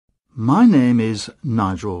My name is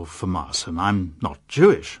Nigel Famas, and I'm not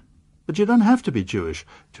Jewish. But you don't have to be Jewish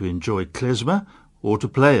to enjoy klezmer or to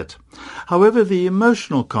play it. However, the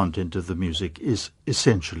emotional content of the music is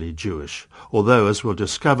essentially Jewish, although, as we'll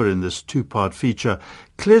discover in this two-part feature,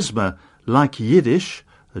 klezmer, like Yiddish,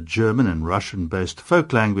 a German and Russian-based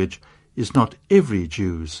folk language, is not every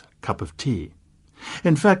Jew's cup of tea.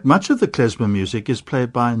 In fact, much of the klezmer music is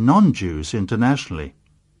played by non-Jews internationally.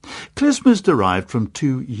 Klezmer is derived from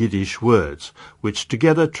two Yiddish words, which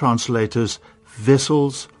together translate as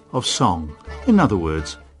vessels of song, in other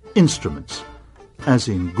words, instruments. As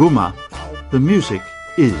in Guma, the music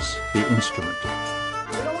is the instrument.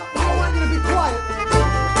 I want you to be quiet.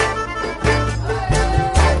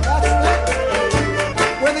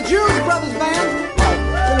 We're the Jews Brothers Band.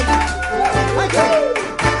 Thank you.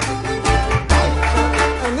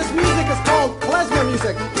 And this music is called klezmer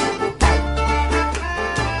music.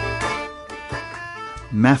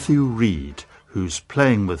 Matthew Reed, who's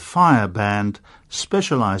playing with Fire Band,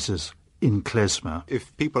 specializes in klezmer.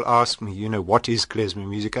 If people ask me, what is klezmer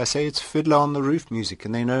music, I say it's Fiddler on the Roof music,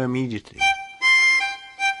 and they know immediately.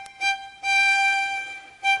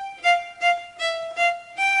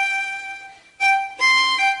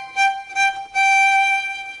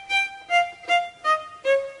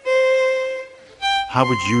 How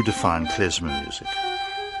would you define klezmer music?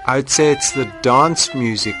 I'd say it's the dance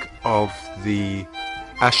music of the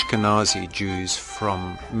Ashkenazi Jews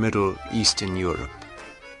from Middle Eastern Europe.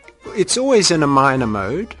 It's always in a minor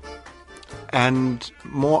mode, and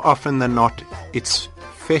more often than not, it's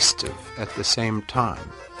festive at the same time.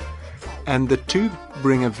 And the two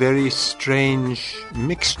bring a very strange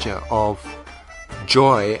mixture of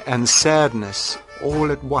joy and sadness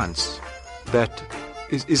all at once that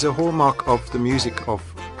is a hallmark of the music of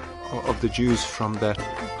the Jews from that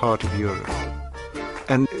part of Europe.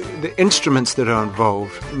 And the instruments that are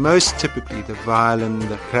involved, most typically the violin,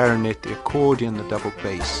 the clarinet, the accordion, the double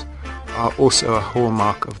bass, are also a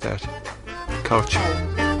hallmark of that culture.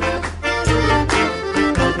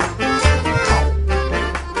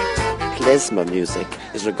 Klezmer music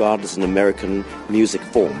is regarded as an American music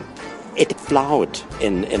form. It flowered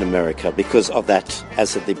in America because of that,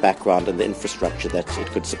 as of the background and the infrastructure that it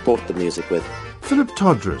could support the music with. Philip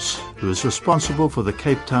Todrus, who is responsible for the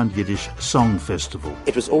Cape Town Yiddish Song Festival.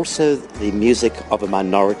 It was also the music of a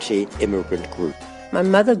minority immigrant group. My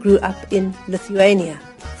mother grew up in Lithuania.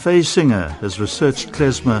 Faye Singer has researched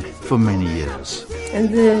klezmer for many years. And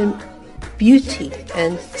the beauty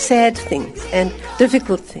and sad things and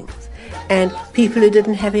difficult things and people who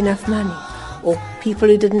didn't have enough money or people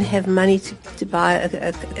who didn't have money to buy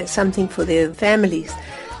something for their families.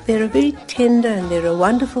 They're very tender and they're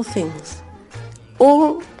wonderful things,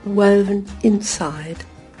 all woven inside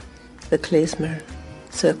the klezmer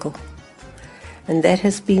circle. And that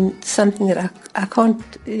has been something that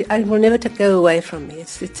I will never go away from me.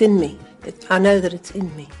 It's in me. I know that it's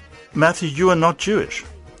in me. Matthew, you are not Jewish.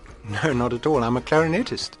 No, not at all. I'm a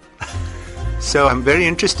clarinetist. So I'm very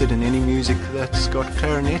interested in any music that's got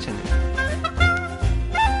clarinet in it.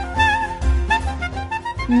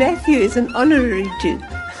 Matthew is an honorary Jew.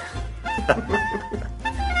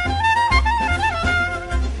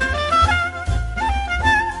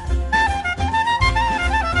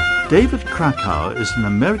 David Krakauer is an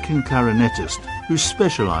American clarinetist who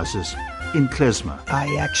specializes in klezmer.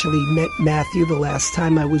 I actually met Matthew the last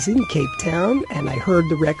time I was in Cape Town, and I heard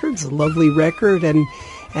the record. It's a lovely record, and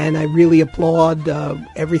I really applaud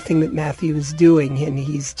everything that Matthew is doing, and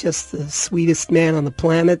he's just the sweetest man on the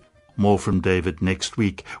planet. More from David next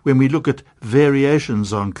week when we look at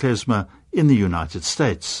variations on klezmer in the United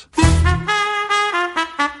States.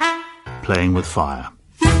 Playing with Fire.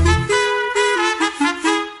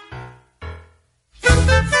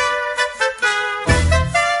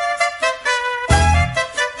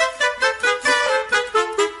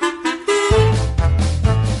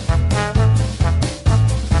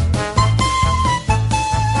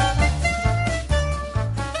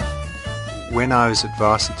 When I was at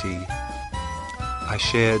varsity, I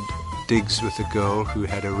shared digs with a girl who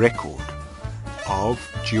had a record of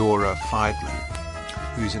Giora Feidman,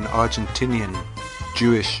 who's an Argentinian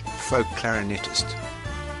Jewish folk clarinetist.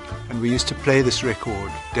 And we used to play this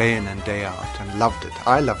record day in and day out and loved it.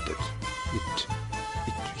 I loved it.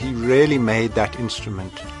 He really made that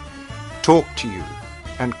instrument talk to you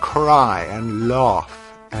and cry and laugh.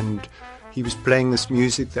 And he was playing this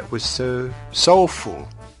music that was so soulful.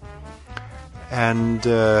 And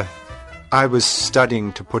I was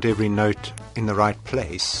studying to put every note in the right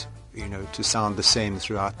place, to sound the same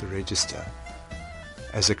throughout the register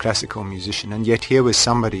as a classical musician. And yet here was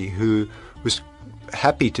somebody who was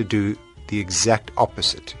happy to do the exact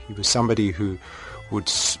opposite. He was somebody who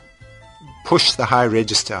would push the high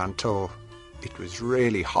register until it was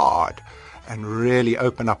really hard and really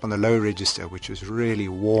open up on the low register, which was really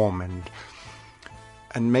warm,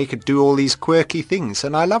 and make it do all these quirky things.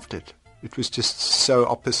 And I loved it. It was just so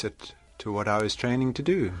opposite to what I was training to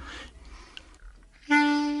do.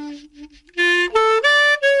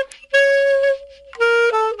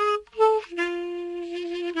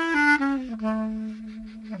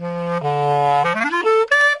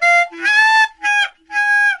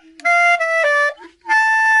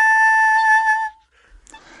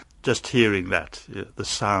 Just hearing that, the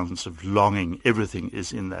sounds of longing, everything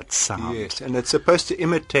is in that sound. Yes, and it's supposed to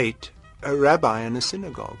imitate a rabbi in a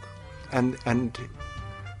synagogue, and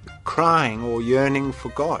crying or yearning for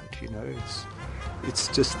God. It's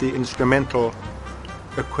just the instrumental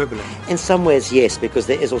equivalent. In some ways, yes, because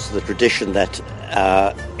there is also the tradition that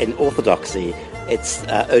in Orthodoxy, it's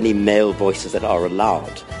only male voices that are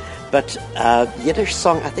allowed. But Yiddish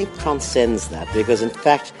song, I think, transcends that, because in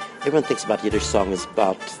fact, everyone thinks about Yiddish song as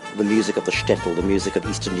about the music of the shtetl, the music of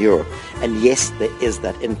Eastern Europe. And yes, there is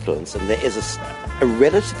that influence, and there is a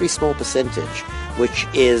relatively small percentage which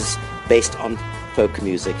is based on folk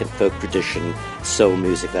music and folk tradition, soul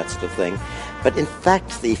music, that sort of thing. But in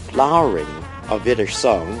fact, the flowering of Yiddish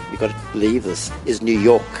song, you've got to believe this, is New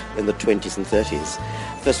York in the 20s and 30s.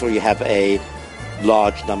 First of all, you have a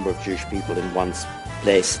large number of Jewish people in one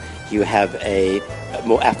place. You have a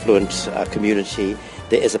more affluent community.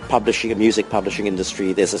 There is a music publishing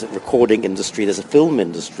industry. There's a recording industry. There's a film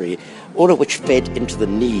industry, all of which fed into the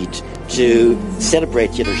need to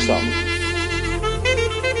celebrate Yiddish song.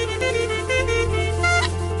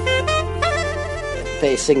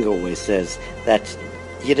 Faye Singer always says that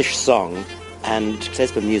Yiddish song and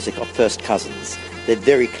klezmer music are first cousins. They're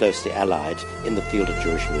very closely allied in the field of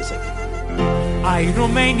Jewish music. All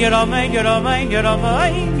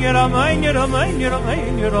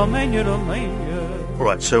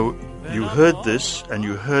right, so you heard this, and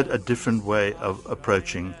you heard a different way of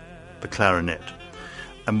approaching the clarinet.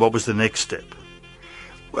 And what was the next step?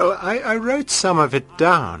 Well, I wrote some of it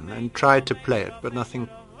down and tried to play it, but nothing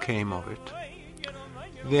came of it.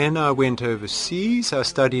 Then I went overseas. I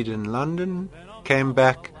studied in London, came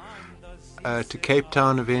back to Cape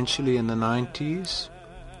Town eventually in the 90s.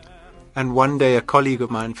 And one day a colleague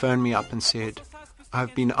of mine phoned me up and said,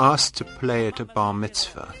 "I've been asked to play at a bar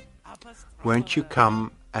mitzvah. Won't you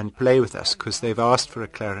come and play with us, because they've asked for a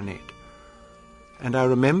clarinet?" And I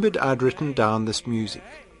remembered I'd written down this music.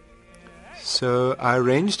 So I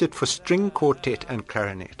arranged it for string quartet and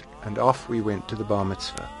clarinet, and off we went to the bar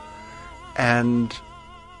mitzvah. And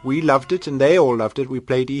we loved it, and they all loved it. We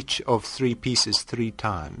played each of 3 pieces 3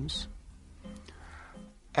 times.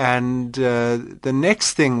 And the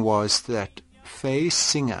next thing was that Faye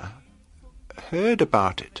Singer heard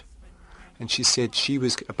about it, and she said she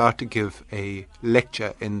was about to give a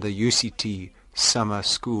lecture in the UCT summer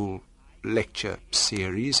school lecture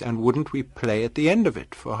series, and wouldn't we play at the end of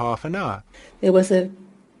it for half an hour? There was a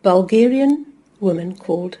Bulgarian woman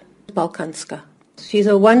called Balkanska. She's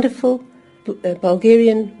a wonderful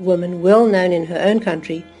Bulgarian woman, well known in her own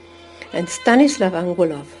country, and Stanislav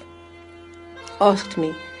Angulov asked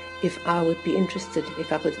me if I would be interested,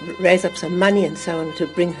 if I could raise up some money and so on to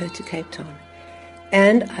bring her to Cape Town.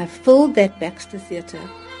 And I filled that Baxter Theatre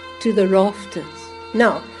to the rafters.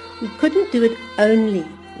 Now, we couldn't do it only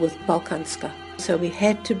with Balkanska, so we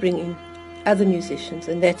had to bring in other musicians,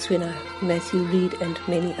 and that's when Matthew Reed and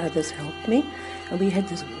many others helped me. And we had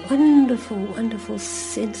this wonderful, wonderful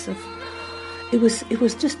sense of, it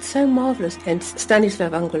was just so marvelous. And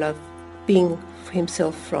Stanislav Angulov, being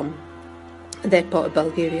himself from that part of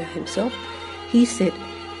Bulgaria himself, he said,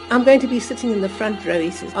 "I'm going to be sitting in the front row."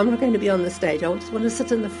 He says, "I'm not going to be on the stage. I just want to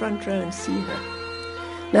sit in the front row and see her."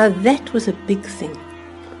 Now that was a big thing,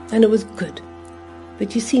 and it was good.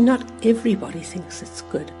 But you see, not everybody thinks it's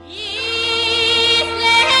good.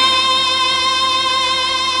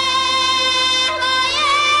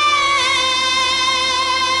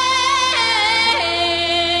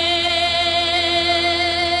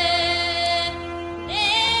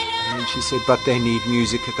 She said, "But they need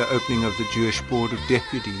music at the opening of the Jewish Board of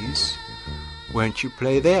Deputies. Won't you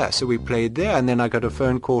play there?" So we played there, and then I got a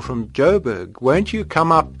phone call from Joburg. "Won't you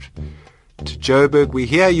come up to Joburg? We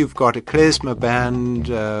hear you've got a klezmer band.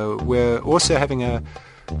 We're also having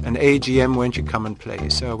an AGM. Won't you come and play?"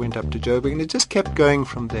 So I went up to Joburg, and it just kept going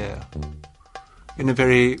from there in a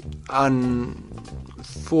very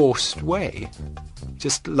unforced way,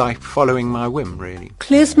 just like following my whim, really.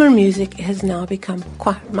 Klezmer music has now become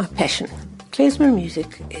quite my passion. Klezmer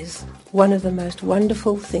music is one of the most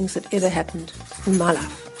wonderful things that ever happened in my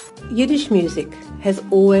life. Yiddish music has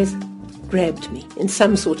always grabbed me in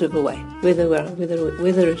some sort of a way, whether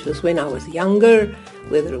it was when I was younger,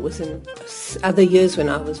 whether it was in other years when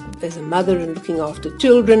I was as a mother and looking after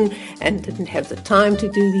children and didn't have the time to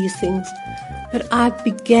do these things. But I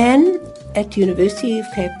began at University of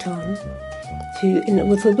Cape Town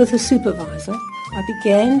with a supervisor. I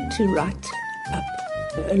began to write up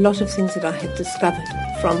a lot of things that I had discovered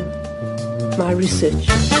from my research.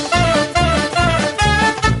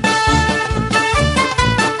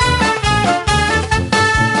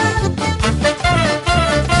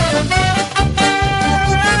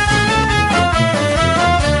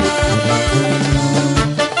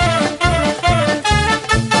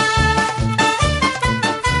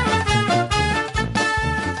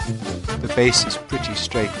 The bass is pretty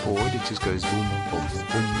straightforward. It just goes boom, boom,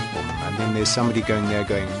 boom, boom, and then there's somebody going there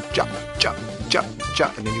going jump, jump, jump,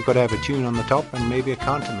 jump, and then you've got to have a tune on the top and maybe a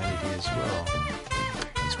counter melody as well.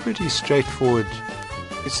 It's pretty straightforward.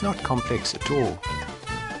 It's not complex at all.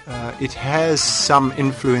 It has some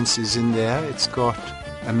influences in there. It's got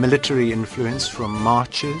a military influence from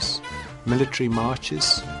marches, military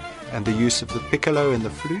marches, and the use of the piccolo and the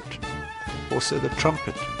flute, also the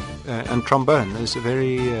trumpet and trombone. There's a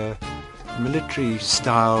very military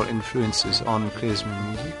style influences on klezmer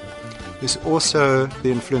music. There's also the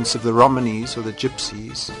influence of the Romanis or the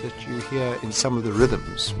gypsies that you hear in some of the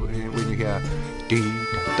rhythms when you hear dee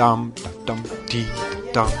dum dum dee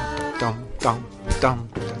dum dum dum dum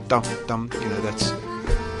dum dum. You know,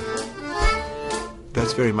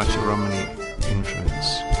 that's very much a Romani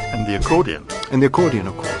influence. And the accordion. And the accordion,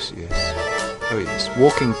 of course, yes. Oh yes,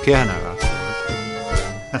 walking piano.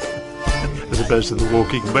 As opposed to the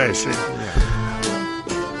walking bass.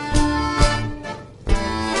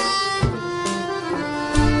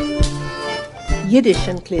 Yiddish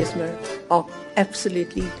and klezmer are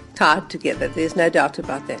absolutely tied together. There's no doubt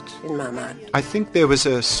about that in my mind. I think there was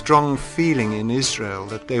a strong feeling in Israel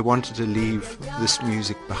that they wanted to leave this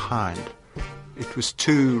music behind. It was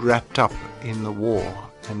too wrapped up in the war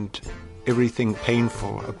and everything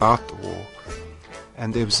painful about the war.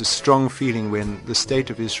 And there was a strong feeling when the State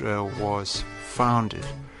of Israel was founded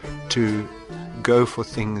to go for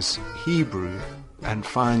things Hebrew and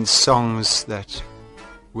find songs that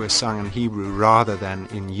were sung in Hebrew rather than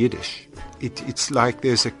in Yiddish. It's like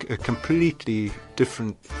there's a completely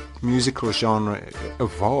different musical genre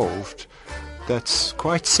evolved that's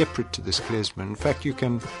quite separate to this klezmer. In fact, you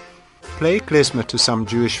can play klezmer to some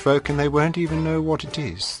Jewish folk and they won't even know what it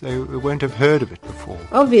is. They won't have heard of it before.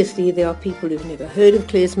 Obviously, there are people who've never heard of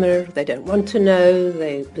klezmer. They don't want to know.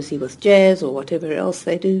 They're busy with jazz or whatever else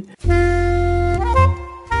they do.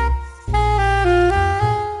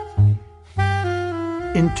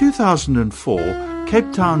 In 2004,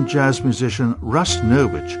 Cape Town jazz musician Russ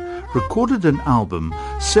Norwich recorded an album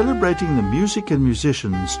celebrating the music and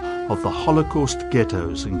musicians of the Holocaust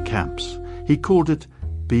ghettos and camps. He called it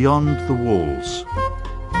Beyond the Walls.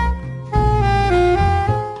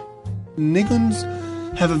 Niggins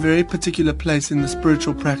have a very particular place in the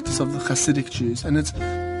spiritual practice of the Hasidic Jews, and it's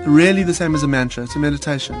really the same as a mantra. It's a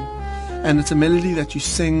meditation. And it's a melody that you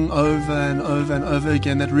sing over and over and over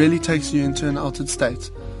again that really takes you into an altered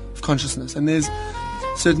state of consciousness. And there's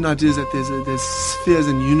certain ideas that there's spheres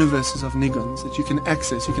and universes of niggins that you can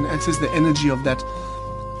access. You can access the energy of that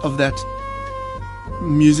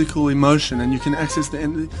musical emotion, and you can access the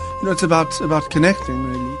energy. You know, it's about connecting,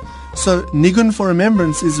 really. So niggun for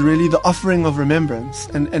remembrance is really the offering of remembrance.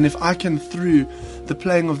 And if I can, through the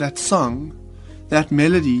playing of that song, that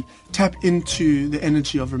melody, tap into the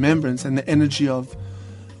energy of remembrance and the energy of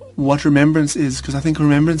what remembrance is, because I think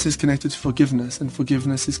remembrance is connected to forgiveness, and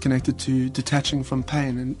forgiveness is connected to detaching from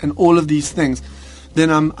pain, and all of these things, then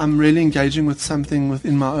I'm really engaging with something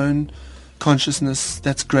within my own consciousness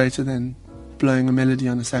that's greater than blowing a melody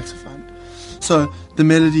on a saxophone. So the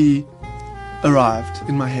melody arrived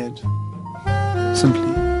in my head,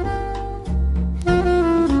 simply.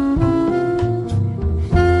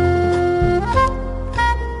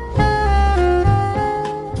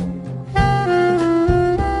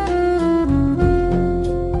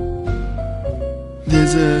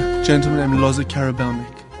 There's a gentleman named Loza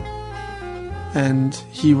Karabelnik, and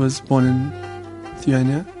he was born in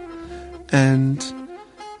Lithuania, and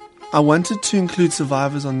I wanted to include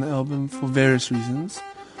survivors on the album for various reasons.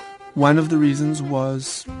 One of the reasons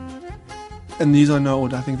was, and these are no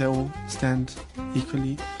order, I think they all stand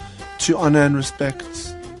equally, to honor and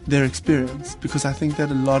respect their experience, because I think that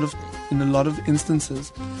in a lot of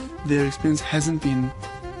instances their experience hasn't been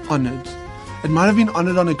honored. It might have been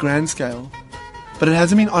honored on a grand scale, but it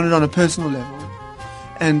hasn't been honored on a personal level.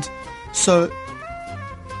 And so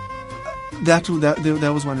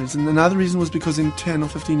that was one reason. Another reason was because in 10 or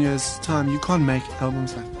 15 years' time, you can't make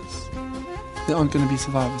albums like this. There aren't going to be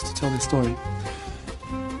survivors to tell their story.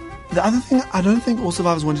 The other thing, I don't think all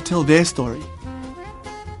survivors want to tell their story,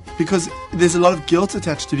 because there's a lot of guilt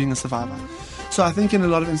attached to being a survivor. So I think in a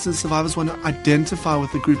lot of instances, survivors want to identify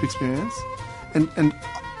with the group experience and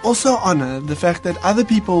also honor the fact that other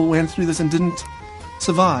people went through this and didn't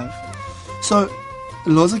survive. So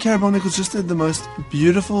Loza Karabonic was just the most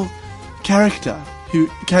beautiful character who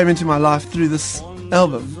came into my life through this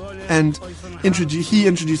album. And he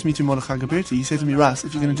introduced me to Mordechai Gabirti. He said to me, Russ,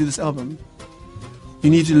 if you're going to do this album, you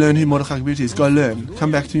need to learn who Mordechai Gabirti is. Go learn.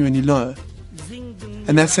 Come back to me when you know.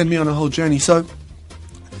 And that sent me on a whole journey. So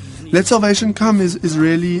Let Salvation Come is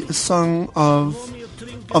really a song of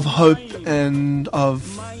hope and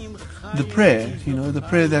of the prayer, the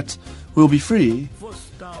prayer that we'll be free.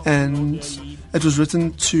 And it was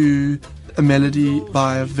written to a melody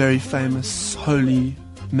by a very famous holy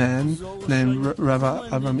man named Rabbi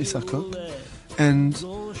Abraham Isakuk. And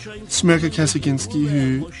Smirka Kasiginski,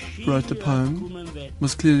 who wrote the poem,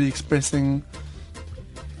 was clearly expressing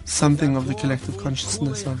something of the collective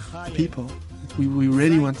consciousness of the people. We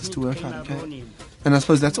really want this to work out, okay? And I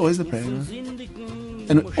suppose that's always the prayer,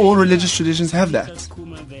 And all religious traditions have that.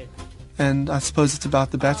 And I suppose it's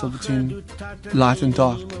about the battle between light and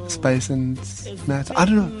dark, space and matter. I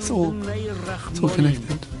don't know, it's all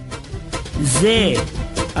connected. Seh,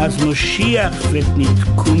 als Moschiach wird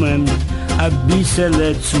nicht kommen, a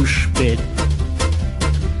bissele zu spät.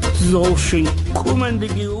 Soll schon kommen die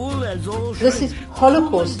Geule, soll schon... This is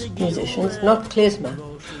Holocaust musicians, not klezmer.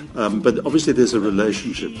 But obviously there's a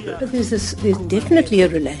relationship there. But there's definitely a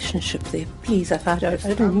relationship there. Please, I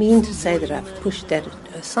didn't mean to say that I've pushed that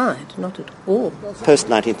aside, not at all.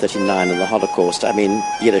 Post-1939 and the Holocaust,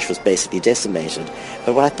 Yiddish was basically decimated.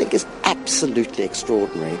 But what I think is absolutely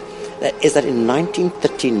extraordinary is that in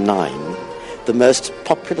 1939, the most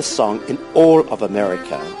popular song in all of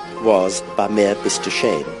America was Ba Meer Bist Du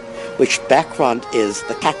Schön, which background is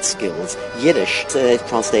the Catskills. Yiddish, so they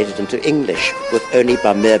translated into English with only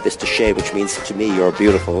Ba Meer Bist Du Schön, which means to me you're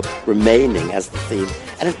beautiful, remaining as the theme.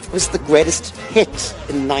 And it was the greatest hit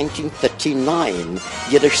in 1939.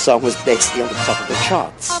 Yiddish song was basically on the top of the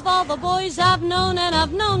charts. Of all the boys I've known, and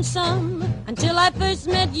I've known some, until I first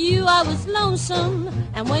met you I was lonesome.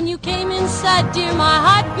 And when you came inside, dear, my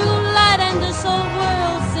heart grew light and this whole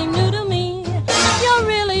world seemed new to me. You're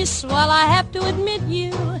really swell, I have to admit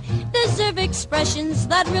you deserve expressions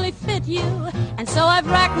that really fit you. And so I've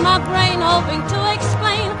racked my brain hoping to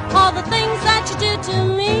explain all the things that you did to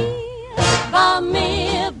me. Ba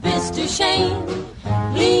Meer Bist Du Schön,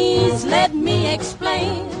 please let me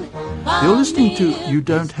explain. You're listening to You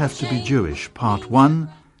Don't Have to Be Jewish, Part 1,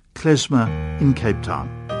 KLEZMER in Cape Town.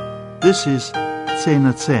 This is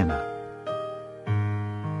Tsena Tsena.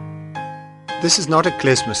 This is not a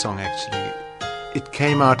klezmer song, actually. It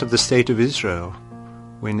came out of the state of Israel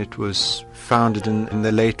when it was founded in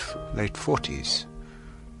the late 40s.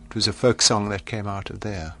 It was a folk song that came out of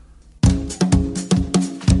there.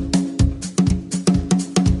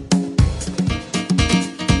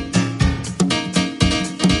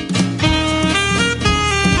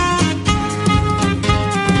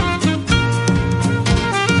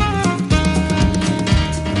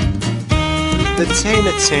 The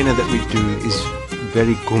Tsena Tsena that we do is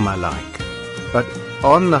very Guma-like, but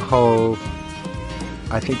on the whole,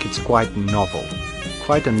 I think it's quite a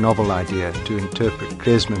novel idea to interpret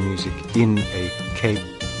klezmer music in a Cape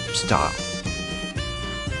style.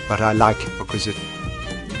 But I like it because it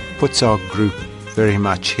puts our group very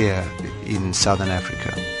much here in Southern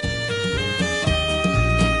Africa.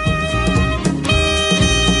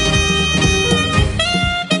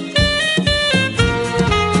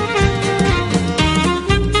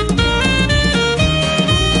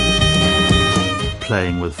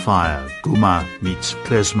 Playing with fire, Guma meets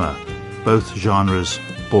klezmer, both genres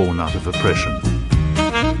born out of oppression.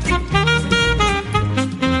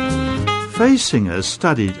 Faye Singer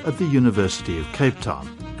studied at the University of Cape Town.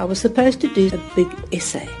 I was supposed to do a big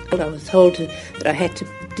essay. I was told that I had to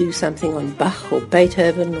do something on Bach or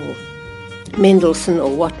Beethoven or Mendelssohn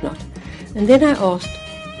or whatnot. And then I asked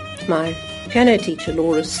my piano teacher,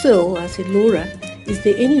 Laura Sill, I said, Laura, is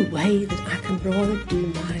there any way that I can rather do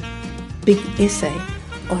my big essay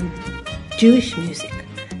on Jewish music?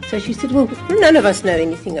 So she said, well, none of us know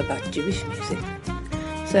anything about Jewish music.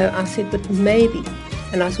 So I said, but maybe.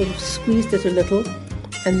 And I sort of squeezed it a little,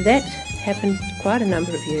 and that happened quite a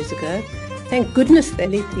number of years ago. Thank goodness they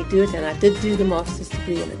let me do it, and I did do the master's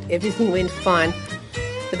degree in it. Everything went fine.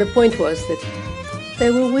 But the point was that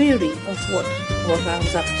they were wary of what I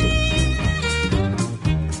was up to.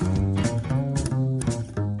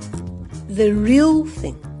 the real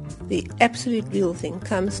thing, the absolute real thing,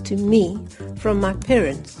 comes to me from my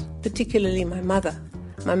parents, particularly my mother.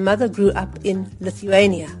 My mother grew up in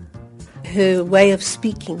Lithuania. Her way of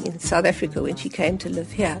speaking in South Africa when she came to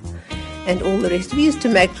live here, and all the rest. We used to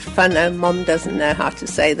make fun, oh, Mom doesn't know how to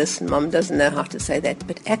say this and Mom doesn't know how to say that,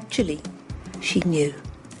 but actually she knew.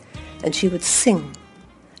 And she would sing,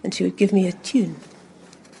 and she would give me a tune.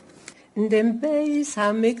 In dem Beis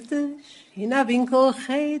HaMikdash, in a winkel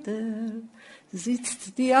cheder,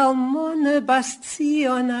 sitzt die Almone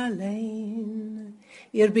Bastion allein.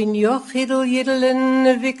 Bin Jochidl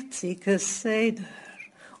Jidlen wichtige Seder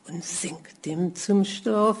und singt ihm zum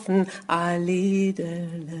Stoffen a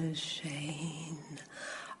Liederle schein.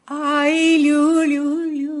 Ai, liu, liu,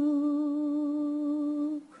 liu,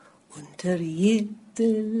 unter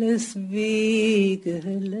jedes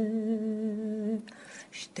Wegele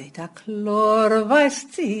steht a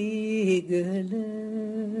chlorweiß Ziegele.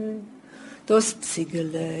 Das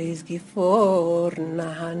Ziegele ist gefahren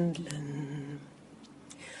handeln.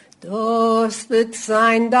 Das wird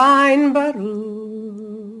sein dein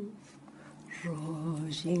Beruf,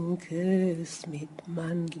 Rojinkes mit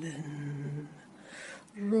Mandeln,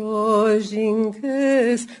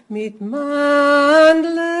 Rojinkes mit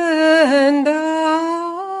Mandeln da.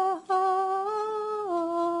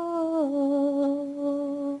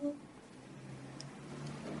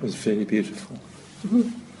 It was very beautiful. Mm-hmm.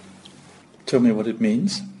 Tell me what it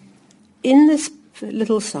means. In this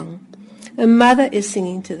little song, a mother is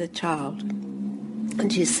singing to the child,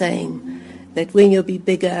 and she's saying that when you'll be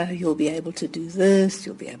bigger, you'll be able to do this,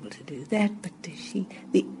 you'll be able to do that, but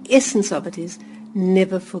the essence of it is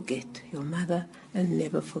never forget your mother and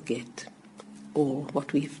never forget all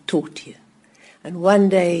what we've taught you. And one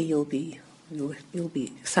day you'll be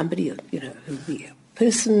somebody, who'll be a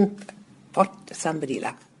person, somebody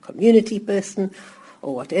like a community person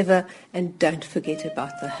or whatever, and don't forget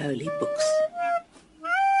about the holy books.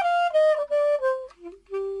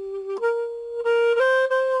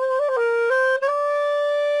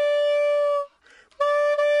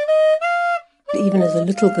 Even as a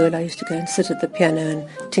little girl, I used to go and sit at the piano and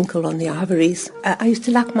tinkle on the ivories. I used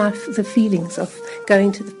to like the feelings of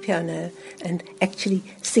going to the piano and actually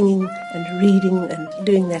singing and reading and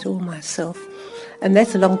doing that all myself. And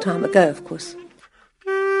that's a long time ago, of course.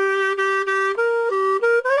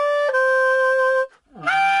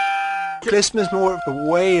 Klezmer is more of a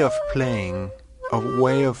way of playing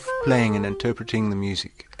and interpreting the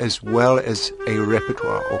music, as well as a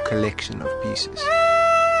repertoire or collection of pieces.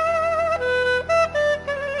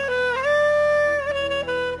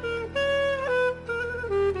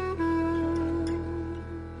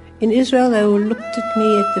 In Israel, they all looked at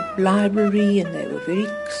me at the library and they were very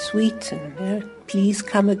sweet and, please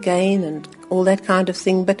come again and all that kind of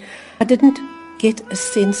thing. But I didn't get a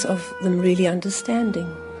sense of them really understanding.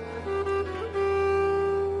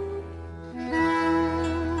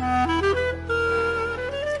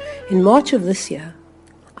 In March of this year,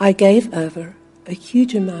 I gave over a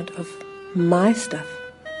huge amount of my stuff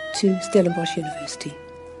to Stellenbosch University.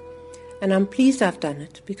 And I'm pleased I've done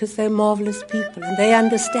it because they're marvelous people and they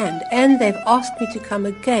understand. And they've asked me to come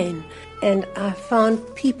again. And I found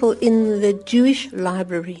people in the Jewish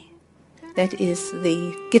library, that is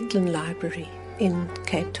the Gitlin Library in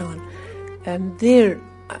Cape Town. There,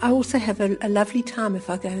 I also have a lovely time if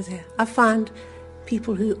I go there. I find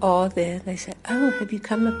people who are there, they say, oh, have you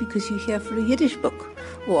come up because you're here for a Yiddish book?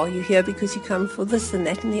 Or are you here because you come for this and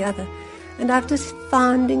that and the other? And I'm just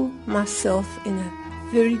finding myself in a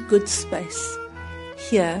very good space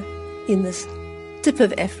here in this tip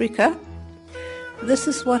of Africa. This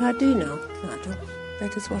is what I do now, Nigel.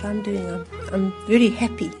 That is what I'm doing. I'm very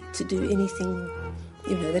happy to do anything,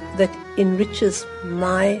 that enriches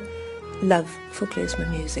my love for klezmer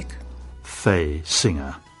music. Faye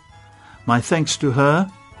Singer. My thanks to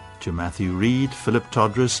her, to Matthew Reid, Philip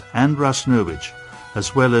Todris and Russ Nurwich,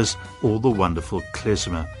 as well as all the wonderful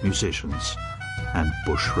klezmer musicians and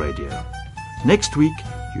Bush Radio. Next week,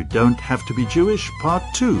 You Don't Have to Be Jewish, Part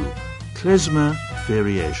 2, Klezmer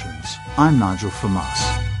Variations. I'm Nigel Famas.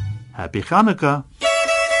 Happy Hanukkah!